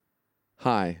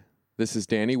Hi, this is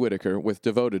Danny Whitaker with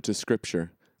Devoted to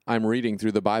Scripture. I'm reading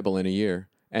through the Bible in a year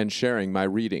and sharing my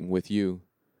reading with you.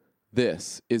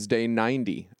 This is day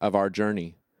 90 of our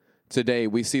journey. Today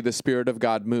we see the Spirit of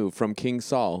God move from King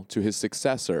Saul to his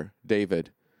successor,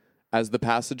 David. As the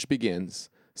passage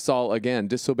begins, Saul again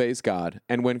disobeys God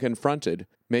and when confronted,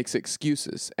 makes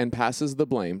excuses and passes the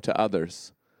blame to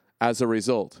others. As a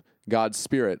result, God's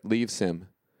Spirit leaves him.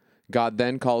 God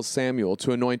then calls Samuel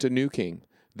to anoint a new king,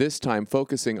 this time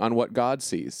focusing on what God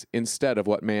sees instead of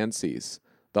what man sees,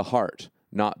 the heart,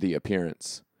 not the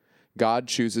appearance. God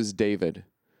chooses David.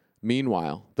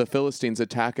 Meanwhile, the Philistines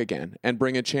attack again and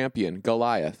bring a champion,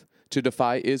 Goliath, to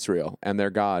defy Israel and their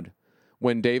God.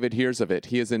 When David hears of it,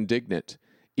 he is indignant.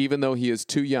 Even though he is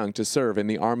too young to serve in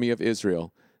the army of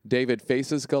Israel, David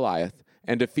faces Goliath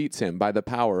and defeats him by the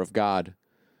power of God.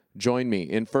 Join me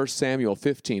in 1 Samuel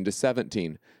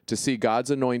 15-17 to see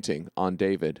God's anointing on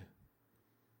David.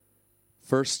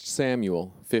 1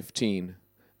 Samuel 15.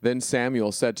 Then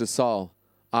Samuel said to Saul,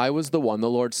 I was the one the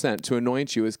Lord sent to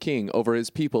anoint you as king over his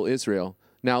people Israel.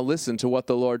 Now listen to what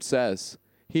the Lord says.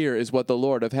 Here is what the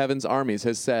Lord of heaven's armies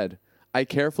has said. I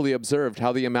carefully observed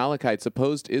how the Amalekites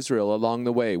opposed Israel along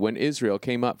the way when Israel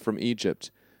came up from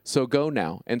Egypt. So go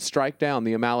now and strike down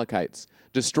the Amalekites.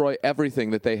 Destroy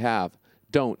everything that they have.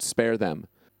 Don't spare them.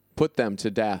 Put them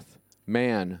to death.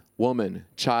 Man, woman,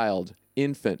 child,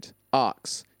 infant,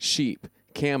 ox, sheep,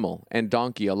 camel, and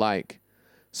donkey alike.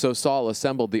 So Saul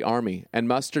assembled the army and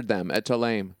mustered them at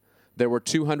Telaim. There were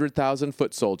 200,000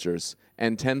 foot soldiers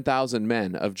and 10,000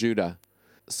 men of Judah.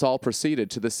 Saul proceeded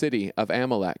to the city of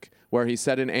Amalek, where he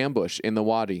set an ambush in the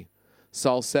wadi.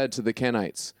 Saul said to the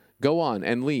Kenites, Go on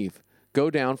and leave. Go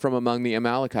down from among the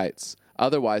Amalekites.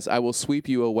 Otherwise I will sweep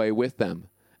you away with them.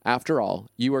 After all,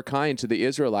 you were kind to the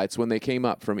Israelites when they came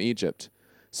up from Egypt.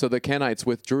 So the Kenites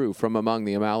withdrew from among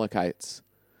the Amalekites.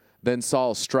 Then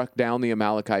Saul struck down the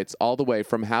Amalekites all the way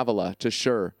from Havilah to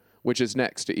Shur, which is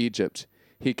next to Egypt.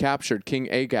 He captured King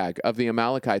Agag of the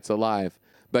Amalekites alive,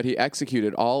 but he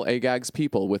executed all Agag's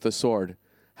people with the sword.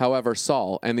 However,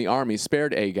 Saul and the army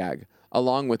spared Agag,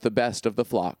 along with the best of the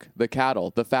flock, the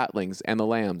cattle, the fatlings, and the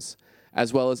lambs,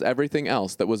 as well as everything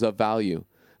else that was of value.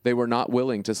 They were not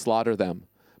willing to slaughter them,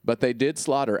 but they did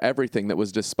slaughter everything that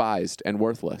was despised and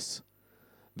worthless.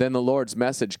 Then the Lord's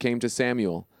message came to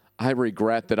Samuel, I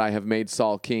regret that I have made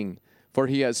Saul king, for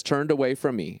he has turned away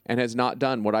from me and has not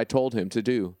done what I told him to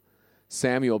do.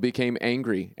 Samuel became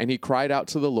angry, and he cried out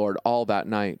to the Lord all that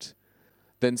night.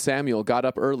 Then Samuel got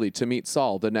up early to meet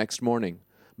Saul the next morning.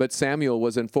 But Samuel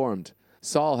was informed,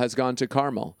 Saul has gone to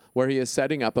Carmel, where he is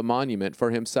setting up a monument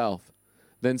for himself.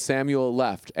 Then Samuel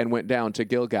left and went down to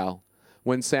Gilgal.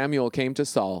 When Samuel came to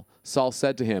Saul, Saul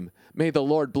said to him, May the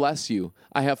Lord bless you.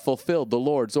 I have fulfilled the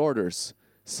Lord's orders.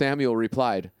 Samuel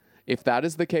replied, If that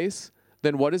is the case,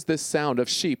 then what is this sound of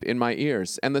sheep in my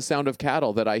ears and the sound of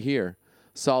cattle that I hear?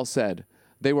 Saul said,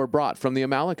 They were brought from the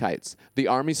Amalekites. The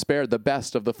army spared the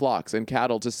best of the flocks and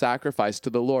cattle to sacrifice to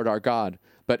the Lord our God,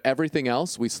 but everything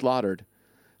else we slaughtered.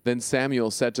 Then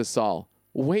Samuel said to Saul,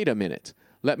 Wait a minute.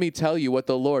 Let me tell you what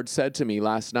the Lord said to me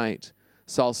last night.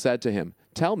 Saul said to him,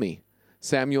 Tell me.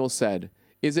 Samuel said,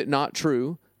 Is it not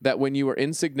true that when you were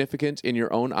insignificant in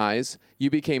your own eyes,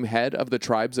 you became head of the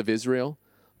tribes of Israel?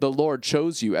 The Lord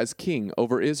chose you as king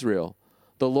over Israel.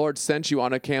 The Lord sent you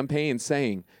on a campaign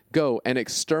saying, Go and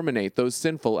exterminate those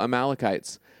sinful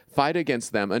Amalekites. Fight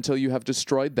against them until you have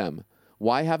destroyed them.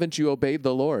 Why haven't you obeyed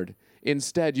the Lord?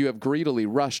 Instead, you have greedily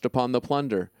rushed upon the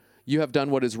plunder. You have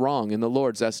done what is wrong in the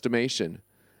Lord's estimation.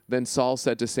 Then Saul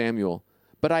said to Samuel,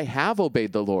 But I have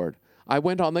obeyed the Lord. I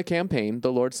went on the campaign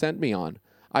the Lord sent me on.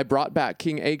 I brought back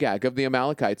King Agag of the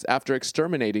Amalekites after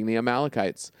exterminating the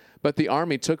Amalekites. But the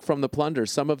army took from the plunder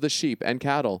some of the sheep and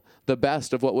cattle, the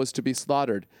best of what was to be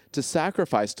slaughtered, to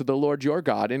sacrifice to the Lord your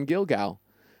God in Gilgal.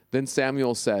 Then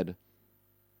Samuel said,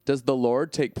 Does the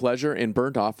Lord take pleasure in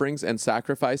burnt offerings and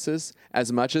sacrifices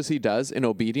as much as he does in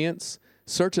obedience?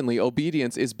 Certainly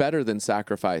obedience is better than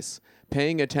sacrifice.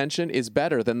 Paying attention is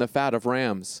better than the fat of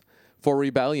rams. For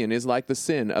rebellion is like the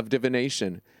sin of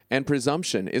divination, and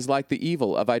presumption is like the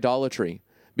evil of idolatry.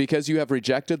 Because you have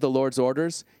rejected the Lord's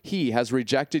orders, he has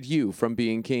rejected you from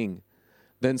being king.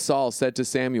 Then Saul said to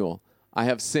Samuel, I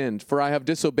have sinned, for I have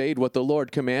disobeyed what the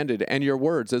Lord commanded, and your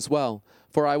words as well.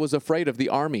 For I was afraid of the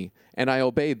army, and I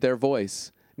obeyed their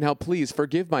voice. Now please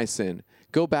forgive my sin.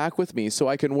 Go back with me so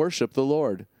I can worship the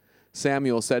Lord.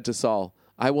 Samuel said to Saul,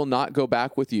 I will not go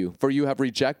back with you, for you have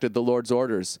rejected the Lord's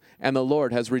orders, and the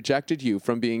Lord has rejected you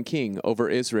from being king over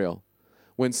Israel.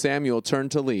 When Samuel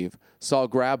turned to leave, Saul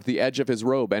grabbed the edge of his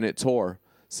robe, and it tore.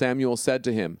 Samuel said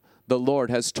to him, The Lord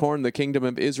has torn the kingdom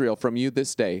of Israel from you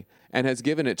this day, and has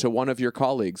given it to one of your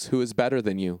colleagues who is better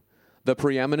than you. The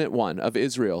preeminent one of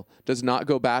Israel does not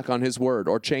go back on his word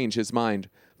or change his mind,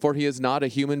 for he is not a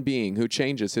human being who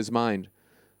changes his mind."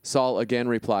 Saul again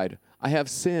replied, "I have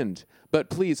sinned, but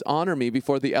please honor me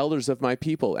before the elders of my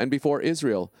people and before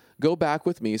Israel. Go back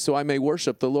with me so I may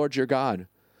worship the Lord your God."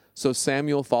 So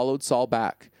Samuel followed Saul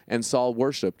back, and Saul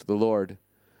worshipped the Lord.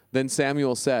 Then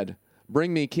Samuel said,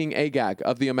 "Bring me King Agag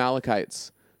of the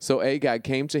Amalekites." So Agag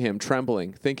came to him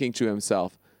trembling, thinking to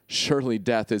himself, "Surely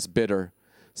death is bitter."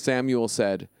 Samuel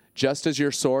said, "Just as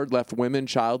your sword left women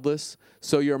childless,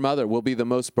 so your mother will be the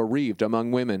most bereaved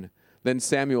among women." Then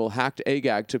Samuel hacked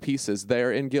Agag to pieces there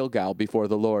in Gilgal before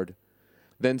the Lord.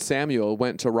 Then Samuel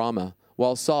went to Ramah,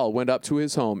 while Saul went up to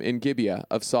his home in Gibeah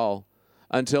of Saul.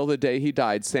 Until the day he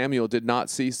died, Samuel did not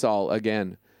see Saul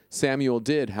again. Samuel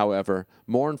did, however,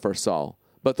 mourn for Saul,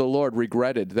 but the Lord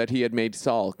regretted that he had made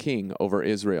Saul king over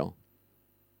Israel.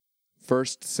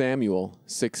 1 Samuel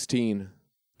 16.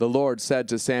 The Lord said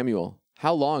to Samuel,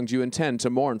 "How long do you intend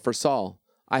to mourn for Saul?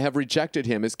 I have rejected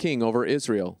him as king over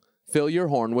Israel. Fill your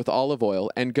horn with olive oil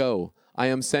and go. I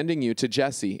am sending you to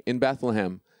Jesse in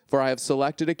Bethlehem, for I have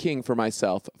selected a king for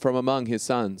myself from among his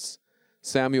sons."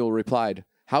 Samuel replied,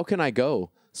 "How can I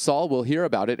go? Saul will hear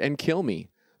about it and kill me."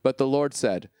 But the Lord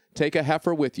said, "Take a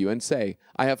heifer with you and say,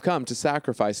 'I have come to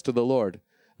sacrifice to the Lord.'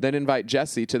 Then invite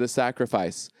Jesse to the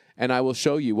sacrifice, and I will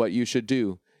show you what you should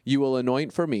do. You will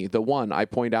anoint for me the one I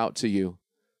point out to you."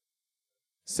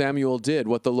 Samuel did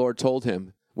what the Lord told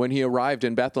him. When he arrived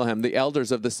in Bethlehem, the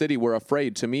elders of the city were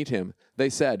afraid to meet him. They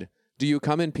said, "Do you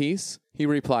come in peace?" He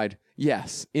replied,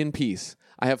 "Yes, in peace.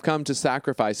 I have come to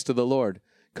sacrifice to the Lord.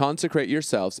 Consecrate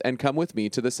yourselves and come with me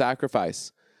to the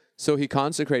sacrifice." So he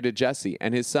consecrated Jesse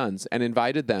and his sons and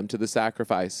invited them to the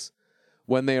sacrifice.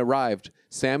 When they arrived,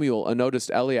 Samuel noticed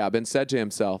Eliab and said to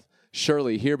himself,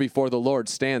 "Surely here before the Lord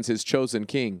stands his chosen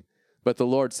king." But the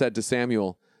Lord said to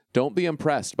Samuel, "Don't be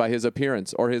impressed by his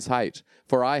appearance or his height,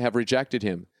 for I have rejected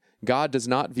him. God does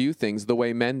not view things the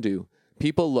way men do.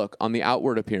 People look on the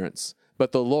outward appearance,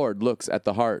 but the Lord looks at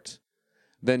the heart."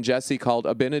 Then Jesse called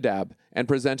Abinadab and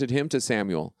presented him to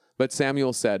Samuel. But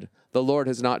Samuel said, "The Lord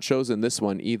has not chosen this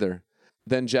one either."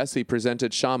 Then Jesse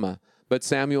presented Shammah. But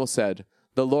Samuel said,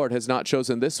 "The Lord has not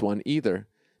chosen this one either."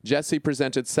 Jesse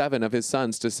presented 7 of his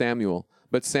sons to Samuel.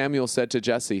 But Samuel said to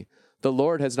Jesse, "The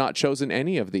Lord has not chosen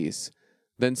any of these."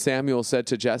 Then Samuel said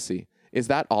to Jesse, "Is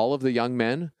that all of the young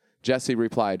men?" Jesse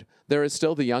replied, "There is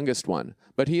still the youngest one,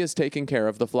 but he is taking care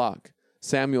of the flock."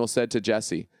 Samuel said to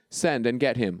Jesse, "Send and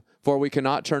get him, for we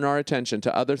cannot turn our attention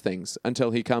to other things until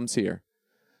he comes here."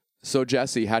 So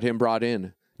Jesse had him brought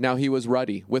in. Now he was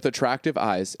ruddy, with attractive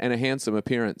eyes and a handsome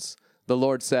appearance. The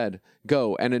Lord said,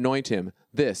 "Go and anoint him.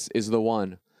 This is the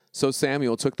one." So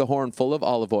Samuel took the horn full of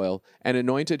olive oil and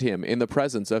anointed him in the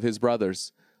presence of his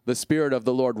brothers. The Spirit of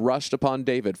the Lord rushed upon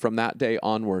David from that day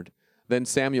onward. Then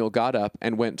Samuel got up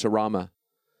and went to Ramah.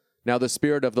 Now the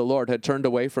Spirit of the Lord had turned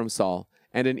away from Saul,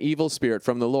 and an evil spirit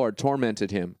from the Lord tormented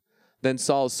him. Then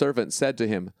Saul's servant said to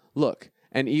him, "Look,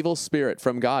 an evil spirit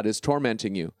from God is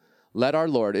tormenting you. Let our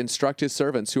Lord instruct his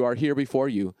servants who are here before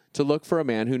you to look for a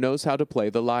man who knows how to play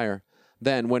the lyre.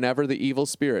 Then, whenever the evil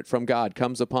spirit from God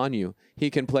comes upon you, he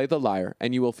can play the lyre,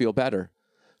 and you will feel better."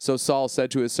 So Saul said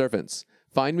to his servants,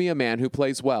 "Find me a man who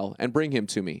plays well, and bring him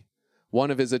to me." One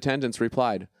of his attendants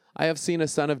replied, "I have seen a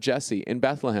son of Jesse in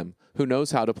Bethlehem, who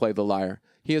knows how to play the lyre.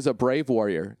 He is a brave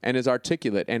warrior, and is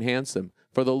articulate and handsome,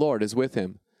 for the Lord is with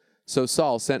him." So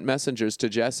Saul sent messengers to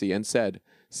Jesse and said,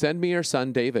 "Send me your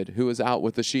son David, who is out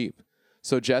with the sheep."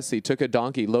 So Jesse took a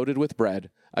donkey loaded with bread,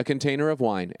 a container of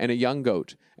wine, and a young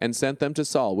goat, and sent them to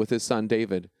Saul with his son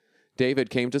David. David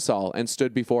came to Saul and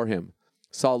stood before him.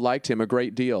 Saul liked him a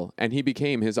great deal, and he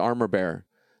became his armor-bearer.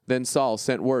 Then Saul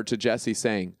sent word to Jesse,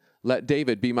 saying, "Let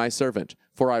David be my servant,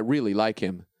 for I really like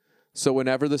him." So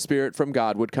whenever the Spirit from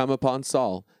God would come upon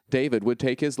Saul, David would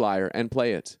take his lyre and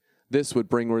play it. This would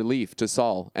bring relief to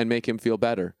Saul and make him feel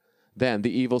better. Then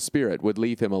the evil spirit would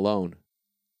leave him alone.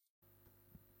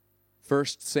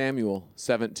 1 Samuel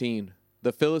 17.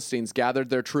 The Philistines gathered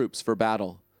their troops for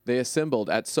battle. They assembled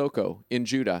at Soko in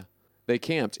Judah. They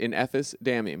camped in Ephes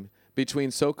Dammim,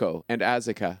 between Soko and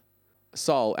Azekah.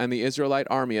 Saul and the Israelite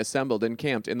army assembled and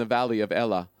camped in the valley of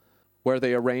Elah, where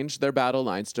they arranged their battle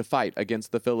lines to fight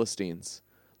against the Philistines.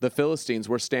 The Philistines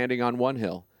were standing on one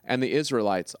hill, and the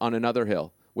Israelites on another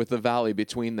hill, with the valley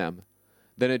between them.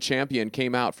 Then a champion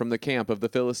came out from the camp of the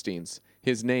Philistines.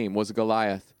 His name was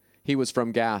Goliath. He was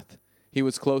from Gath. He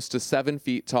was close to 7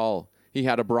 feet tall. He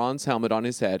had a bronze helmet on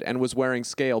his head and was wearing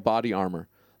scale body armor.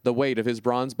 The weight of his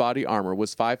bronze body armor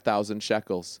was 5,000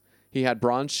 shekels. He had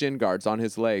bronze shin guards on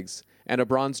his legs, and a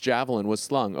bronze javelin was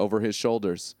slung over his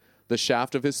shoulders. The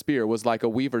shaft of his spear was like a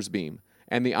weaver's beam,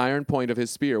 and the iron point of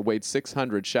his spear weighed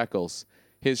 600 shekels.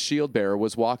 His shield-bearer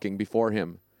was walking before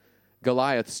him.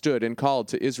 Goliath stood and called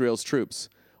to Israel's troops,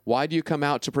 "Why do you come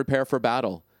out to prepare for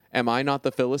battle? Am I not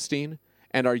the Philistine?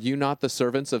 And are you not the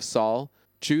servants of Saul?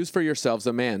 Choose for yourselves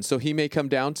a man, so he may come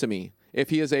down to me. If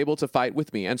he is able to fight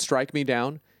with me and strike me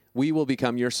down, we will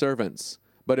become your servants.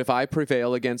 But if I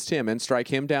prevail against him and strike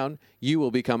him down, you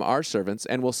will become our servants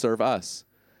and will serve us."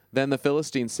 Then the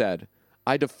Philistine said,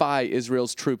 "I defy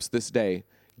Israel's troops this day.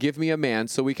 Give me a man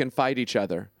so we can fight each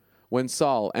other." When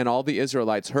Saul and all the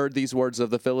Israelites heard these words of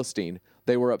the Philistine,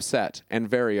 they were upset and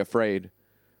very afraid.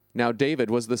 Now David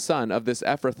was the son of this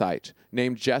Ephrathite,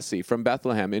 named Jesse, from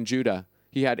Bethlehem in Judah.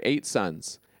 He had 8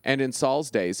 sons, and in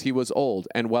Saul's days he was old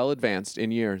and well advanced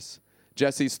in years.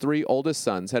 Jesse's 3 oldest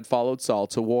sons had followed Saul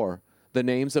to war. The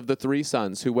names of the 3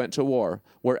 sons who went to war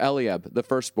were Eliab, the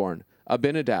firstborn,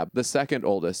 Abinadab, the second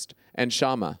oldest, and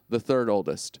Shammah, the third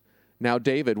oldest. Now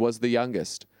David was the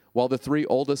youngest. While the 3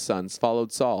 oldest sons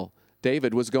followed Saul,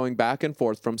 David was going back and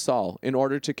forth from Saul in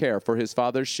order to care for his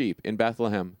father's sheep in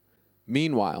Bethlehem.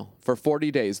 Meanwhile, for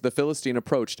 40 days the Philistine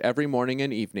approached every morning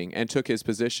and evening and took his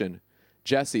position.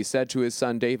 Jesse said to his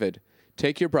son David,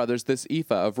 "Take your brothers this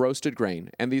ephah of roasted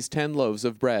grain and these 10 loaves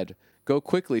of bread. Go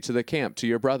quickly to the camp to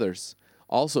your brothers.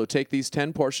 Also take these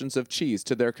 10 portions of cheese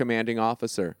to their commanding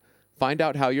officer. Find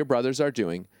out how your brothers are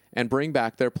doing, and bring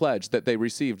back their pledge that they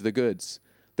received the goods.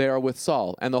 They are with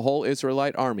Saul and the whole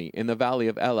Israelite army in the valley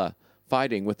of Elah,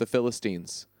 fighting with the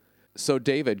Philistines." So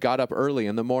David got up early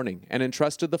in the morning and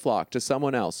entrusted the flock to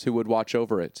someone else who would watch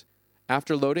over it.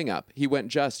 After loading up, he went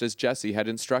just as Jesse had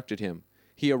instructed him.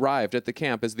 He arrived at the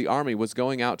camp as the army was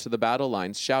going out to the battle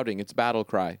lines shouting its battle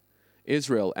cry.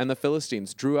 Israel and the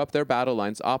Philistines drew up their battle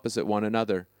lines opposite one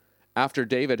another. After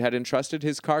David had entrusted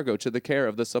his cargo to the care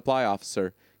of the supply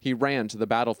officer, he ran to the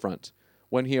battlefront.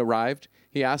 When he arrived,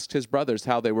 he asked his brothers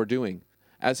how they were doing.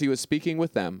 As he was speaking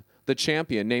with them, the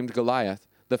champion named Goliath,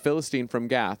 the Philistine from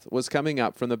Gath, was coming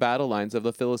up from the battle lines of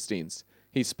the Philistines.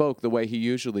 He spoke the way he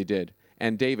usually did,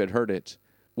 and David heard it.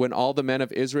 When all the men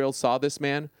of Israel saw this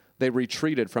man, they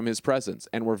retreated from his presence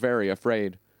and were very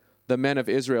afraid. The men of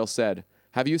Israel said,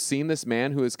 "Have you seen this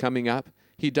man who is coming up?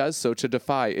 He does so to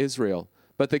defy Israel.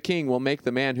 But the king will make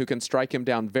the man who can strike him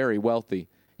down very wealthy.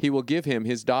 He will give him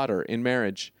his daughter in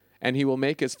marriage, and he will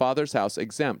make his father's house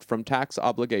exempt from tax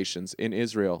obligations in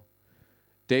Israel."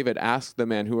 David asked the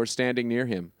men who were standing near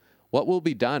him, "What will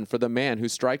be done for the man who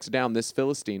strikes down this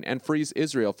Philistine and frees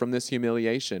Israel from this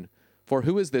humiliation? For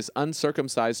who is this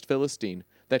uncircumcised Philistine,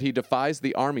 that he defies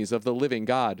the armies of the living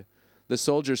God?" The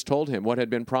soldiers told him what had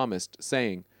been promised,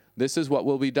 saying, "This is what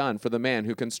will be done for the man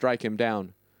who can strike him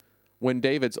down." When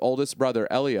David's oldest brother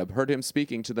Eliab heard him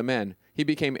speaking to the men, he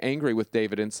became angry with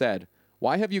David and said,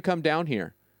 "Why have you come down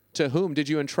here? To whom did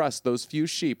you entrust those few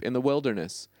sheep in the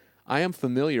wilderness? I am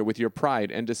familiar with your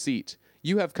pride and deceit.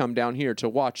 You have come down here to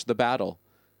watch the battle."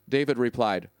 David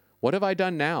replied, "What have I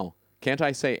done now? Can't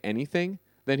I say anything?"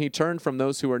 Then he turned from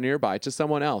those who were nearby to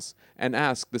someone else and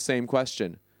asked the same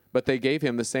question. But they gave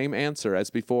him the same answer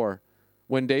as before.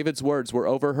 When David's words were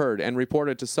overheard and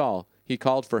reported to Saul, he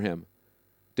called for him.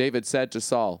 David said to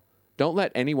Saul, "Don't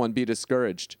let anyone be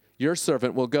discouraged. Your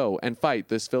servant will go and fight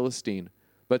this Philistine."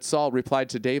 But Saul replied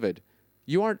to David,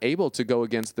 "You aren't able to go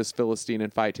against this Philistine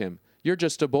and fight him. You're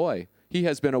just a boy. He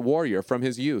has been a warrior from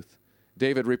his youth."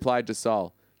 David replied to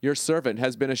Saul, "Your servant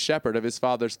has been a shepherd of his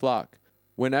father's flock.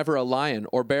 Whenever a lion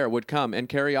or bear would come and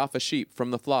carry off a sheep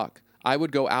from the flock, I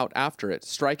would go out after it,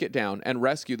 strike it down, and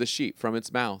rescue the sheep from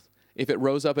its mouth. If it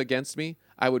rose up against me,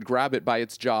 I would grab it by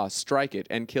its jaw, strike it,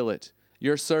 and kill it.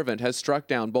 Your servant has struck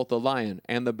down both the lion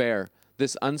and the bear.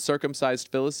 This uncircumcised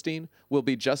Philistine will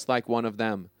be just like one of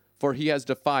them, for he has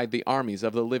defied the armies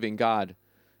of the living God."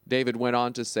 David went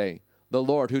on to say, "The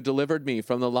Lord who delivered me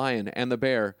from the lion and the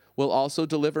bear will also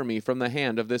deliver me from the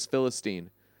hand of this Philistine."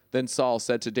 Then Saul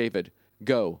said to David,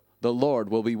 "Go, the Lord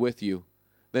will be with you."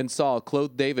 Then Saul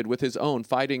clothed David with his own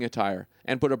fighting attire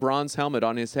and put a bronze helmet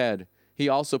on his head. He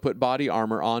also put body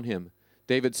armor on him.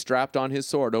 David strapped on his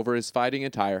sword over his fighting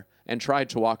attire and tried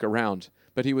to walk around,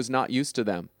 but he was not used to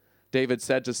them. David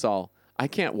said to Saul, "I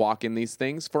can't walk in these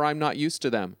things, for I'm not used to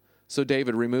them." So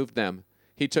David removed them.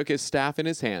 He took his staff in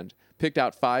his hand, picked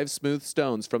out 5 smooth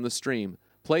stones from the stream,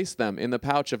 placed them in the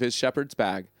pouch of his shepherd's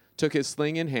bag, took his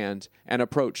sling in hand, and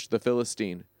approached the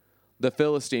Philistine. The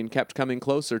Philistine kept coming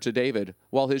closer to David,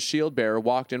 while his shield-bearer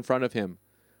walked in front of him.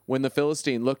 When the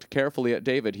Philistine looked carefully at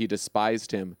David, he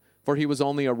despised him, for he was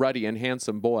only a ruddy and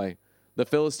handsome boy. The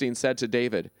Philistine said to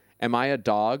David, "Am I a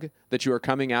dog, that you are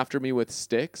coming after me with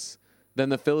sticks?" Then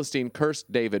the Philistine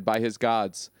cursed David by his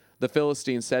gods. The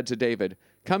Philistine said to David,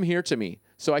 "Come here to me,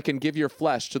 so I can give your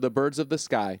flesh to the birds of the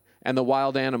sky and the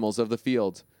wild animals of the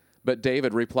field." But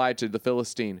David replied to the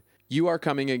Philistine, "You are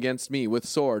coming against me with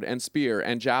sword and spear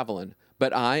and javelin,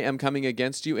 but I am coming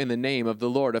against you in the name of the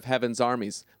Lord of heaven's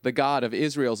armies, the God of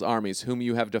Israel's armies, whom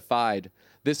you have defied.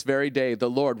 This very day the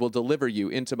Lord will deliver you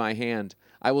into my hand.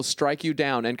 I will strike you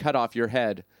down and cut off your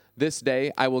head. This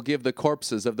day I will give the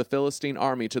corpses of the Philistine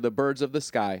army to the birds of the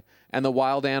sky and the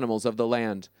wild animals of the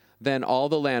land. Then all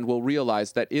the land will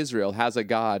realize that Israel has a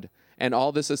God, and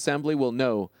all this assembly will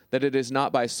know that it is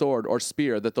not by sword or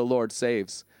spear that the Lord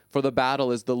saves. For the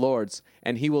battle is the Lord's,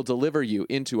 and he will deliver you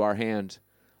into our hand."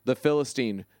 The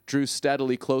Philistine drew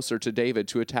steadily closer to David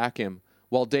to attack him,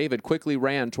 while David quickly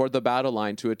ran toward the battle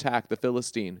line to attack the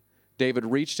Philistine. David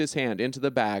reached his hand into the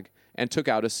bag and took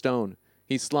out a stone.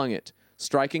 He slung it,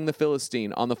 striking the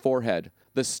Philistine on the forehead.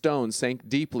 The stone sank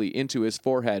deeply into his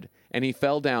forehead, and he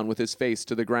fell down with his face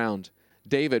to the ground.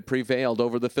 David prevailed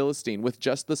over the Philistine with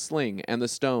just the sling and the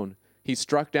stone. He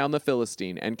struck down the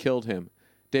Philistine and killed him.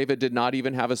 David did not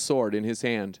even have a sword in his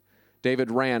hand.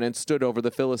 David ran and stood over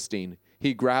the Philistine.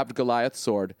 He grabbed Goliath's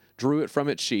sword, drew it from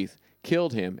its sheath,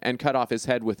 killed him, and cut off his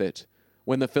head with it.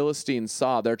 When the Philistines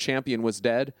saw their champion was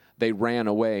dead, they ran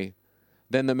away.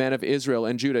 Then the men of Israel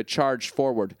and Judah charged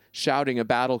forward, shouting a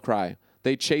battle cry.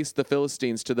 They chased the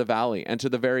Philistines to the valley and to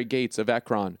the very gates of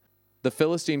Ekron. The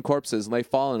Philistine corpses lay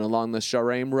fallen along the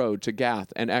Shaaraim road to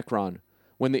Gath and Ekron.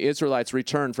 When the Israelites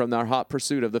returned from their hot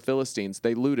pursuit of the Philistines,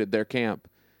 they looted their camp.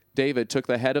 David took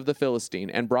the head of the Philistine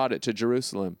and brought it to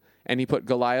Jerusalem, and he put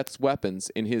Goliath's weapons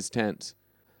in his tent.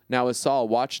 Now as Saul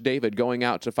watched David going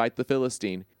out to fight the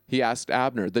Philistine, he asked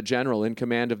Abner, the general in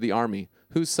command of the army,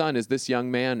 "Whose son is this young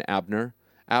man, Abner?"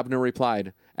 Abner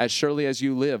replied, "As surely as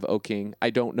you live, O king,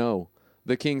 I don't know."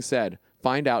 The king said,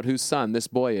 "Find out whose son this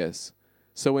boy is."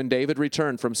 So when David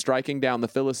returned from striking down the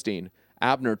Philistine,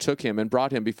 Abner took him and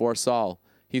brought him before Saul.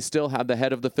 He still had the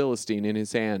head of the Philistine in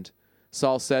his hand.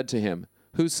 Saul said to him,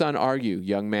 "Whose son are you,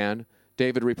 young man?"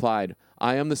 David replied,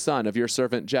 "I am the son of your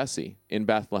servant Jesse in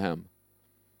Bethlehem."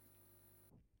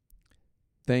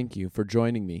 Thank you for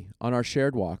joining me on our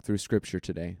shared walk through Scripture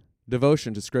today.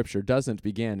 Devotion to Scripture doesn't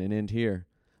begin and end here.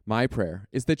 My prayer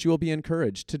is that you will be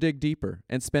encouraged to dig deeper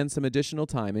and spend some additional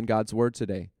time in God's Word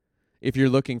today. If you're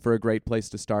looking for a great place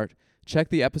to start, check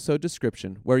the episode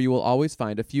description where you will always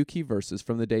find a few key verses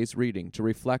from the day's reading to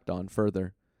reflect on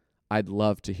further. I'd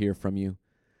love to hear from you.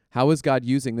 How is God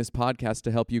using this podcast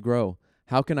to help you grow?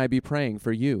 How can I be praying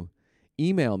for you?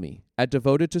 Email me at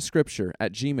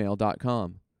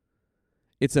devotedtoscripture@gmail.com.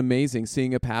 It's amazing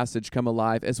seeing a passage come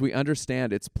alive as we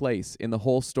understand its place in the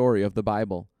whole story of the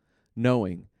Bible.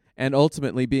 Knowing and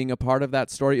ultimately being a part of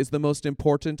that story is the most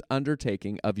important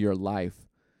undertaking of your life.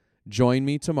 Join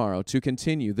me tomorrow to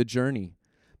continue the journey.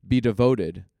 Be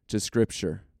devoted to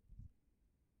Scripture.